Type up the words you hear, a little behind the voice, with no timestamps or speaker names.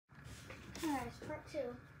Alright, part 2.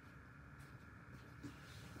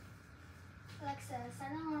 Alexa,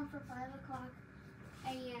 set an alarm for 5 o'clock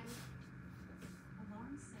a.m.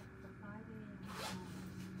 Alarm set for 5 a.m.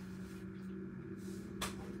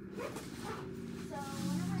 So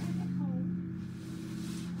whenever I get home,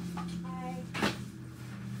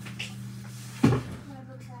 my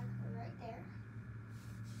book sack are right there.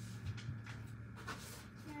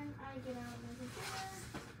 And I get out my computer.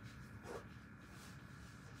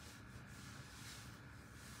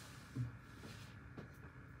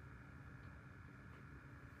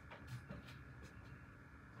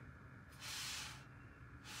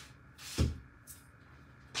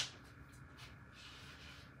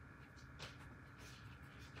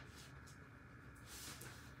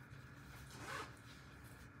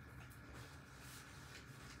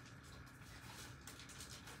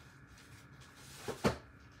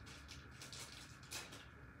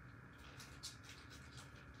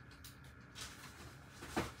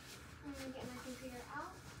 Get my computer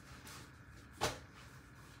out.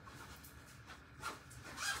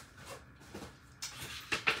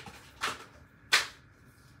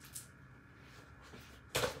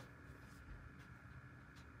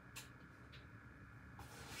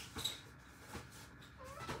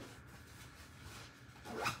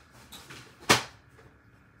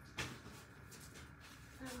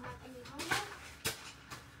 I don't have any homework.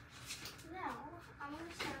 Now, I'm going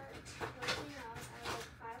to start working out at like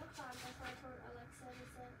 5 o'clock. That's what I told Alexa to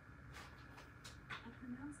set. I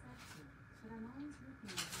pronounce that too, but I'm always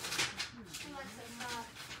looking at Alexa, stop.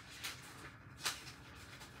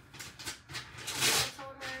 I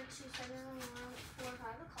told her to set an alarm for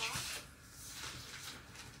 5 o'clock.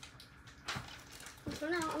 So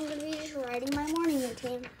now I'm going to be just writing my morning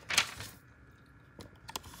routine.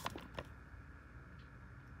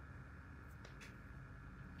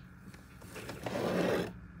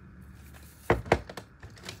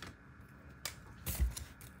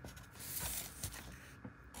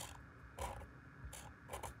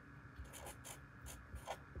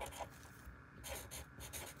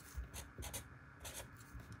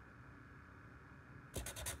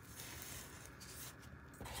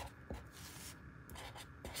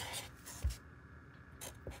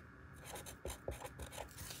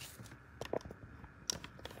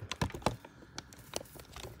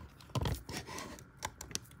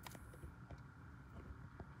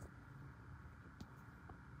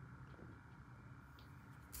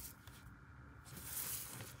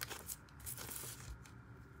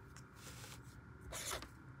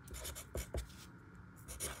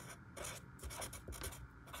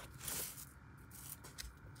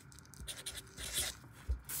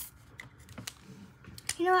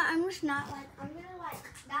 You know what, I'm just not like, I'm gonna like,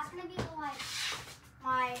 that's gonna be like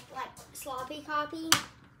my like sloppy copy.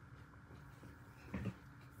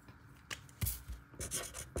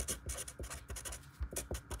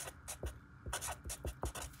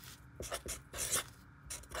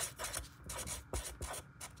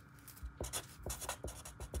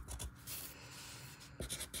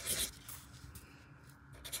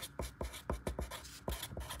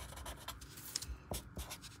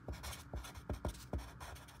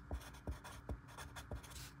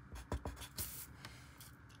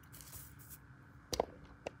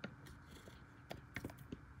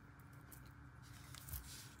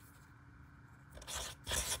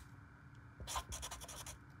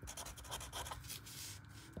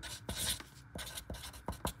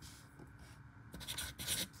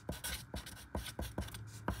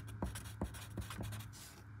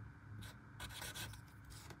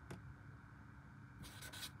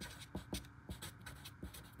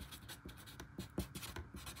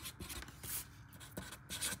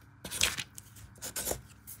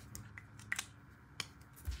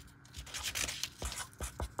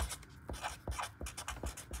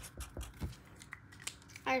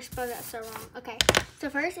 I just spelled that so wrong. Okay, so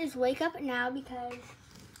first is wake up now because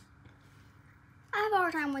I have a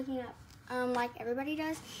hard time waking up, like everybody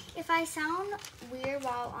does. If I sound weird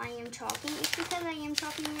while I am talking, it's because I am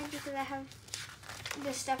talking weird because I have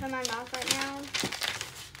this stuff in my mouth right now.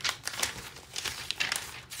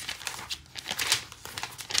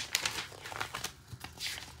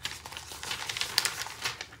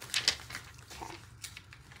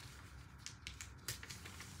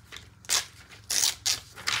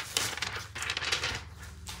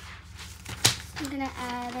 I'm gonna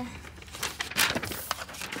add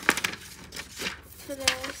to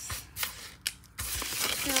this.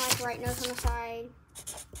 Just gonna like write notes on the side.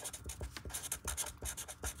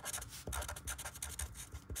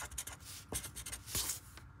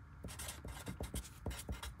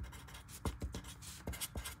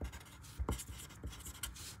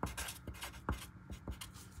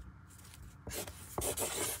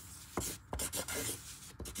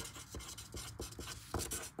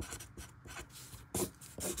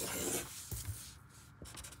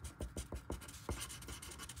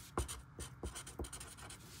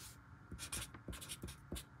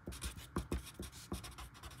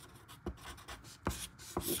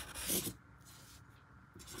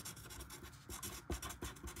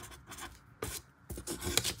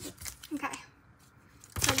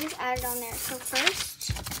 just add it on there. So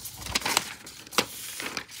first,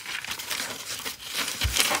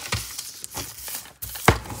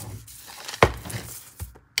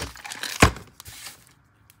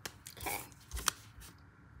 okay.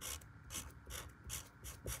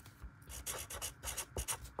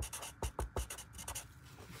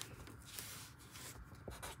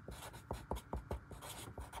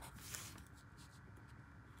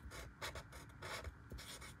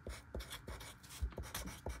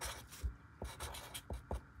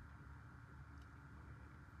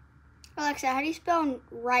 Alexa, how do you spell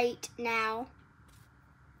right now?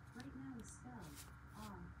 Right now is spelled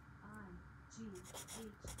R-I-G-H-T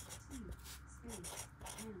space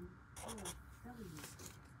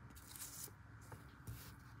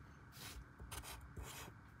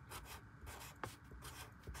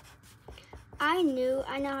M-O-W.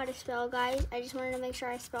 I know how to spell, guys. I just wanted to make sure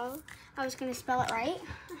I was going to spell it right.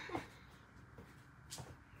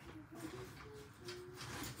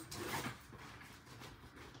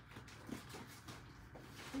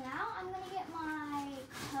 Now I'm going to get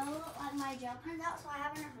my gel pens out so I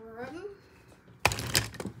have enough room.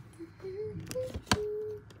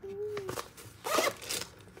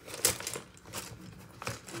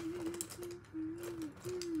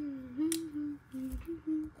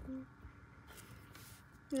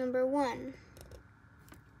 Number 1.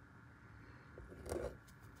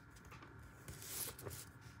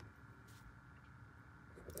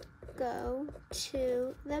 Go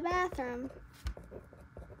to the bathroom.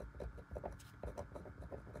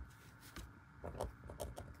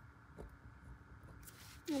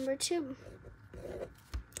 Number 2.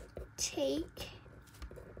 Take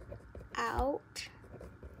out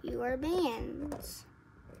your bands.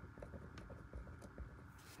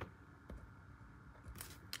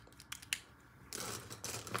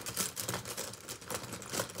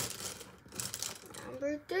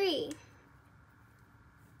 Number 3.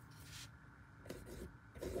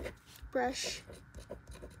 Brush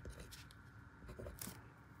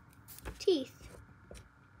teeth.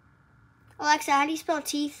 Alexa, how do you spell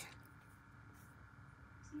teeth?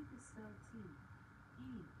 Teeth is spelled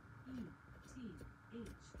T-E-E-T-H.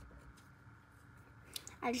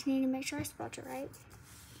 I just need to make sure I spelled it right.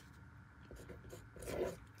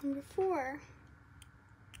 Number 4.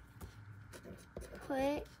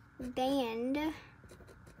 Put band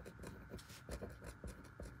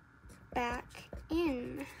back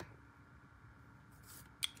in.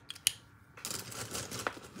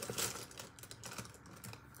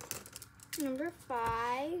 Number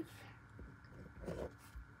 5.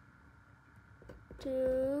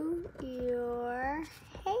 Do your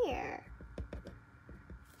hair.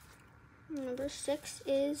 Number 6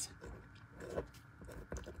 is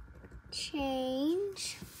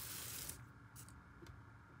change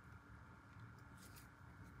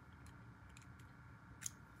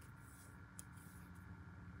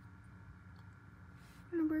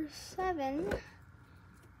number 7.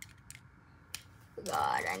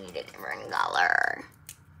 God, I need a different color.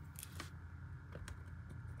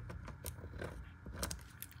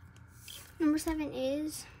 Number 7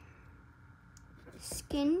 is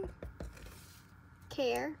skin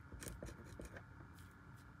care.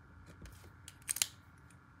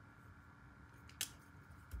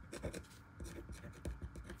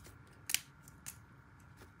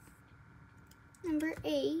 Number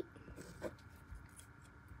 8.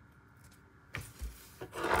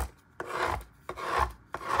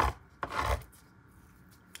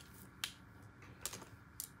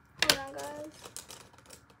 Hold on, guys.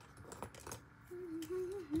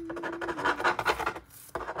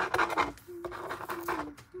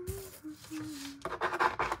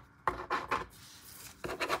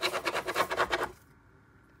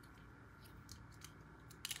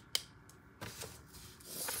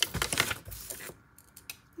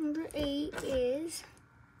 Number 8 is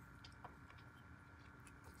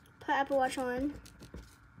put Apple Watch on.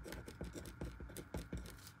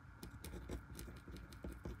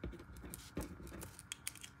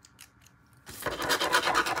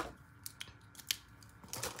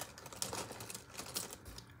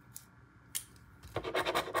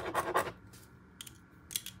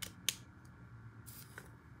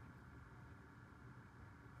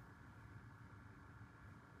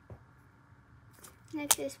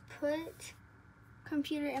 Next is put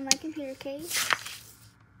computer in my computer case.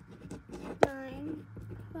 9.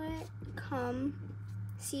 Put com,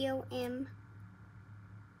 C-O-M,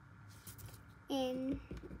 in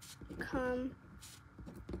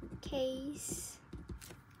case.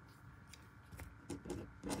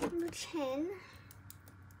 Number 10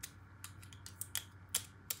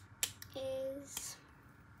 is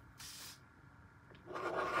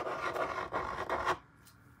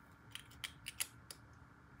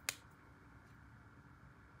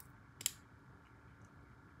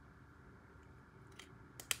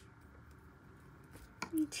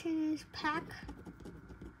 10 is pack,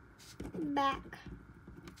 back,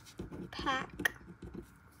 pack.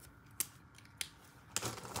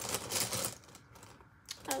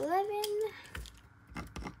 11.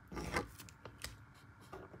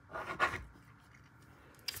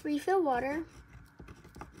 Refill water.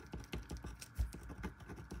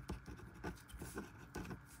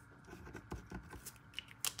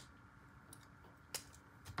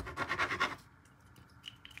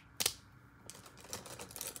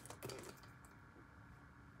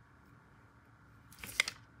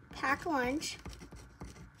 Pack lunch.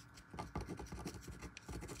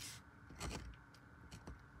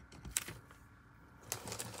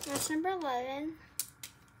 That's number 11.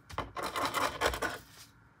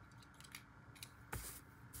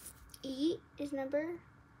 Eat is number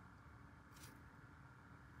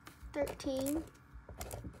 13.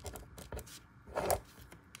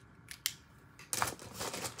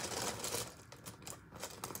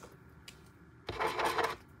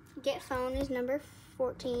 Get phone is number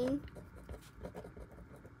 14.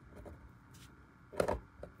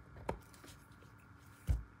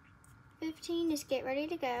 Is get ready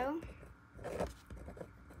to go.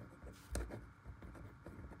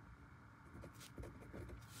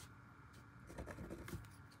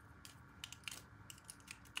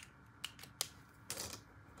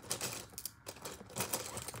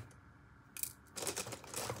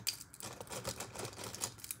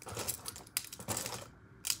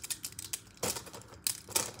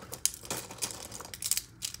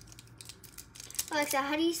 Alexa,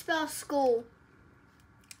 how do you spell school?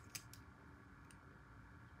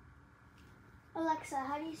 Alexa,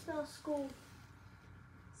 how do you spell school?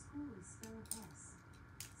 School is spelled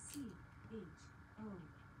S-C-H-O-O-L.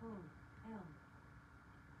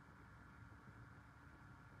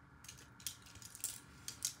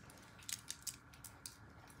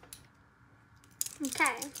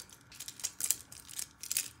 Okay.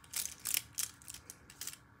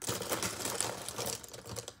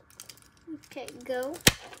 Okay, go.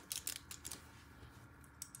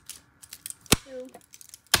 O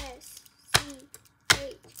S C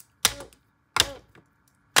H O O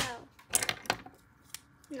L.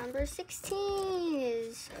 Number 16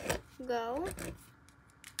 is go.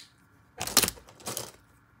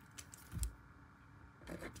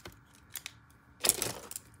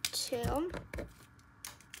 Two.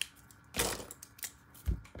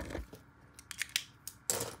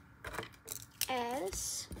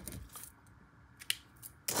 S.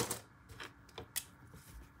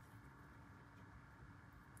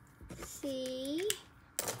 C.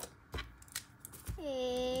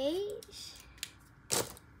 H.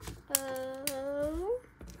 O.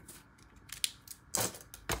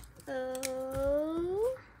 O.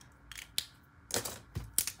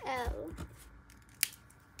 L.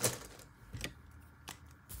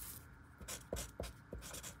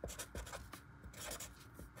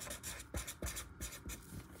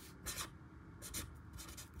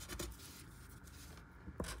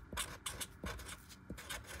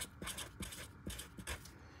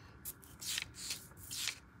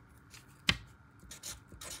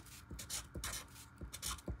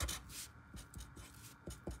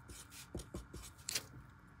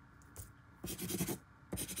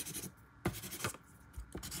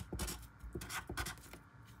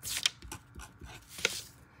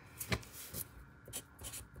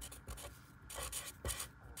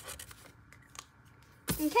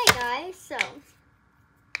 Okay, guys, so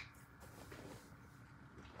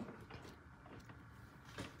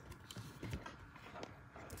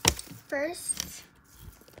first,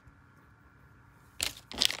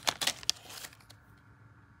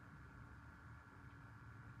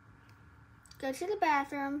 go to the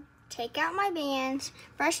bathroom, take out my bands,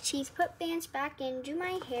 brush teeth, put bands back in, do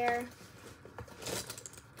my hair,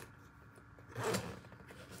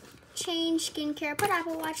 change skincare, put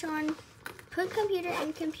Apple Watch on, put computer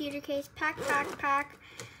in computer case, pack,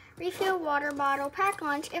 refill water bottle, pack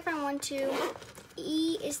lunch if I want to.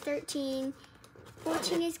 E is 13,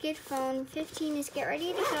 14 is get phone, 15 is get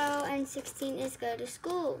ready to go, and 16 is go to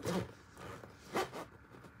school.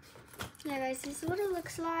 Yeah, guys, this is what it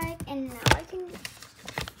looks like, and now I might do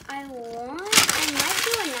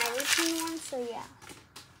a night routine one, so yeah.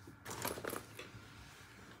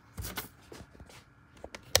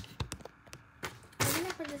 I'm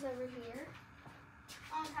gonna put this over here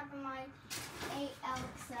on top of my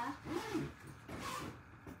Alexa.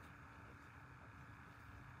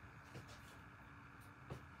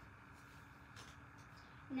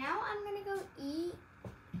 Now I'm gonna go eat,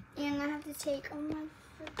 and I have to take, oh my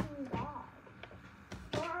freaking God.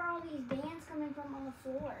 Where are all these bands coming from on the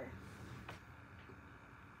floor?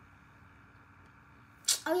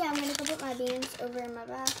 Oh yeah, I'm gonna go put my bands over in my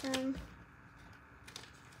bathroom.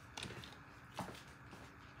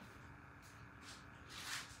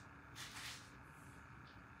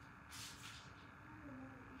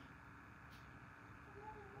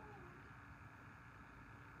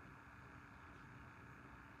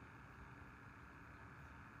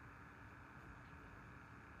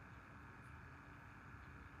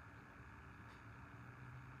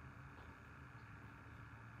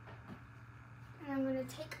 And I'm gonna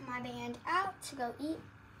take my band out to go eat.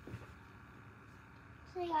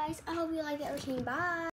 So guys, I hope you like that routine. Bye.